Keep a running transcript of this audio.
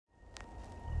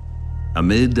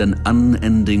Amid an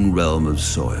unending realm of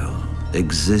soil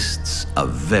exists a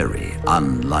very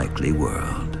unlikely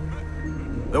world.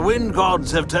 The wind gods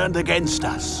have turned against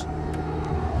us.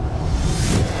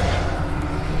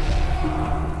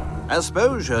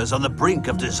 Asposia is on the brink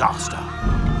of disaster.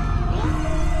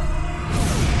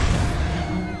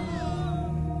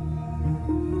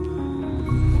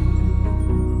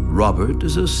 Robert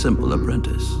is a simple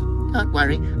apprentice. Don't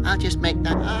worry, I'll just make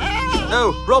that...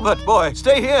 No, Robert, boy,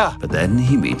 stay here! But then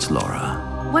he meets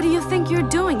Laura. What do you think you're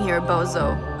doing here,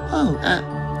 Bozo?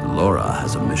 Oh, Laura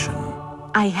has a mission.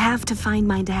 I have to find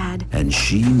my dad. And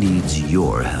she needs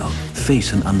your help.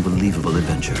 Face an unbelievable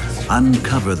adventure.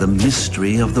 Uncover the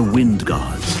mystery of the wind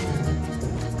gods.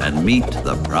 And meet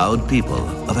the proud people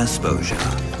of Asposia.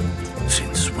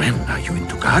 Since when are you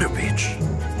into garbage?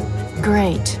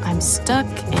 Great. I'm stuck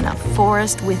in a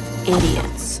forest with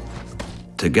idiots.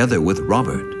 Together with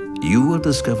Robert, you will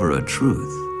discover a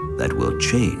truth that will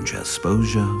change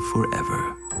Asposia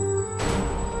forever.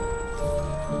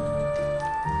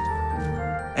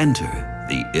 Enter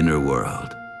the inner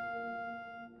world.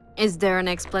 Is there an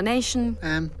explanation?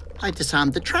 I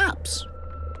disarmed the traps.